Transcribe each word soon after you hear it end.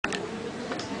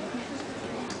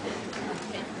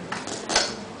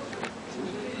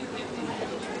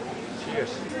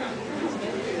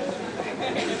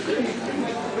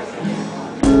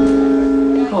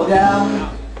Oh,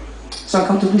 yeah, it's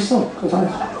uncomfortably slow. Goes on.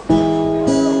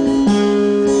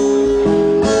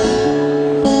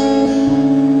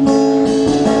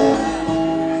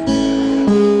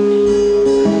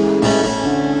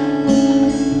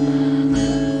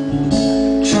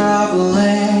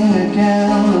 Traveling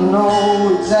again, I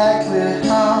know exactly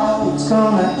how it's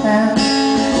gonna end. The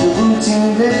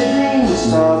routine daydream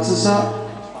starts us up.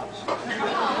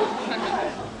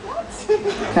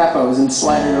 Capo was in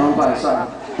slightly wrong place, sorry.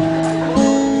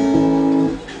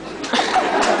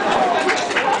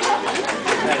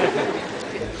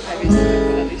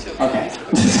 Okay.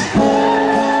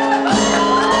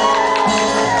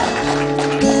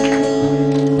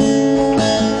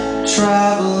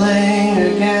 Traveling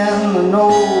again, I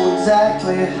know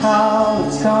exactly how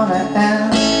it's gonna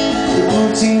end. The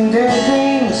routine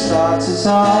daydream starts as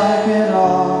I get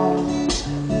off.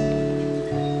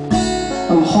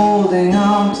 I'm holding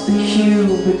on to the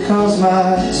queue because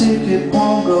my ticket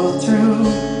won't go through.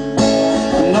 I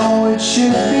know it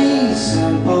should be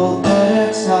simple, but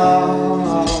it's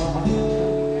not.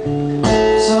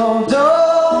 So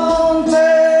don't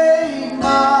take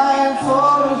my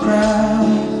photograph,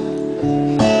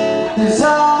 'cause I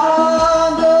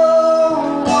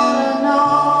don't wanna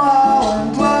know how it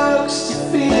works to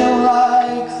feel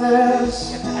like this.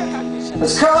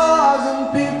 It's causing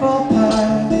people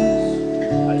pain.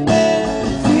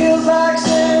 Feels like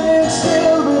standing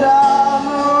still, but I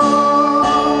know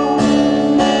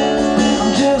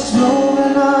I'm just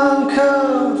moving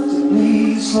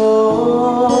uncomfortably slow.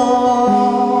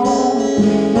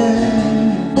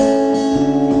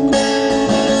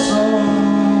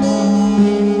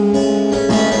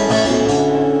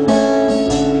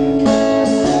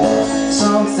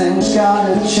 Something's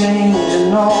gotta change, I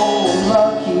know I'm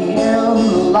lucky in a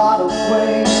lot of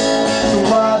ways. So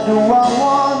why do I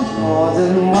want more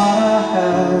than what I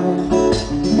have?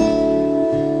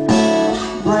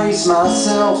 Brace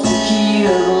myself to hear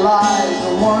the lies. I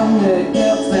wonder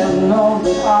if they'll know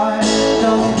that I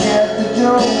don't get the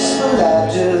jokes, but I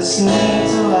just need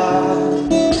to laugh.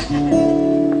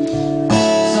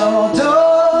 So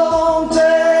don't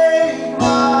take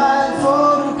my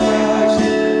photograph,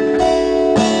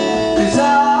 'cause I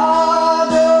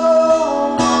don't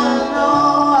wanna know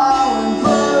how it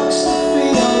looks to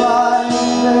feel like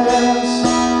this.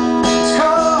 It's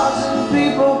causing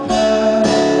people pain.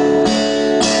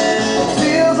 It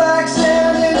feels like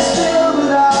standing still,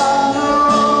 but I know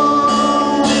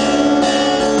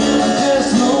I'm just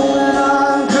moving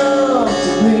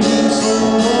uncomfortably slow.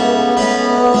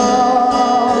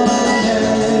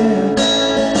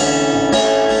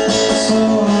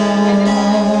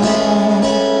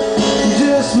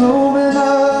 Just moving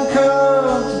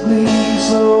uncomfortably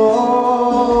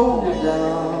slow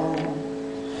down.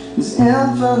 There's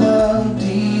infinite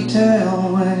detail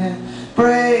when you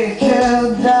break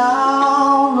it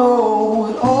down. Oh,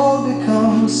 it all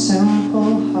becomes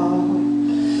simple how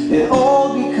it all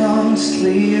becomes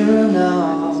clearer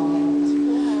now.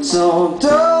 So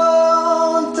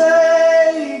don't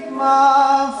take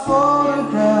my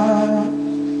photograph,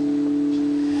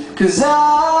 'cause I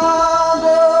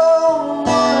don't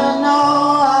wanna know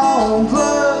how it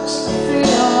looks to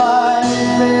feel like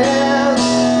this.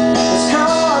 It's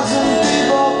causing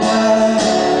people pain.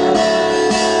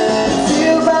 It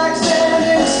feels like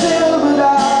standing still, but I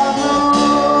know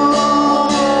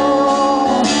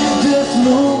I'm just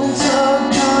moving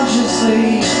subconsciously.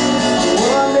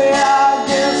 One day I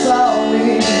guess I'll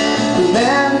leave the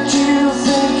man that you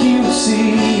think you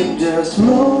see. I'm just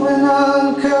moving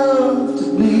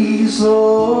uncomfortably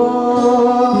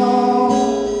slow,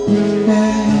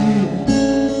 yeah.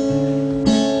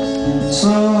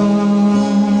 Slow.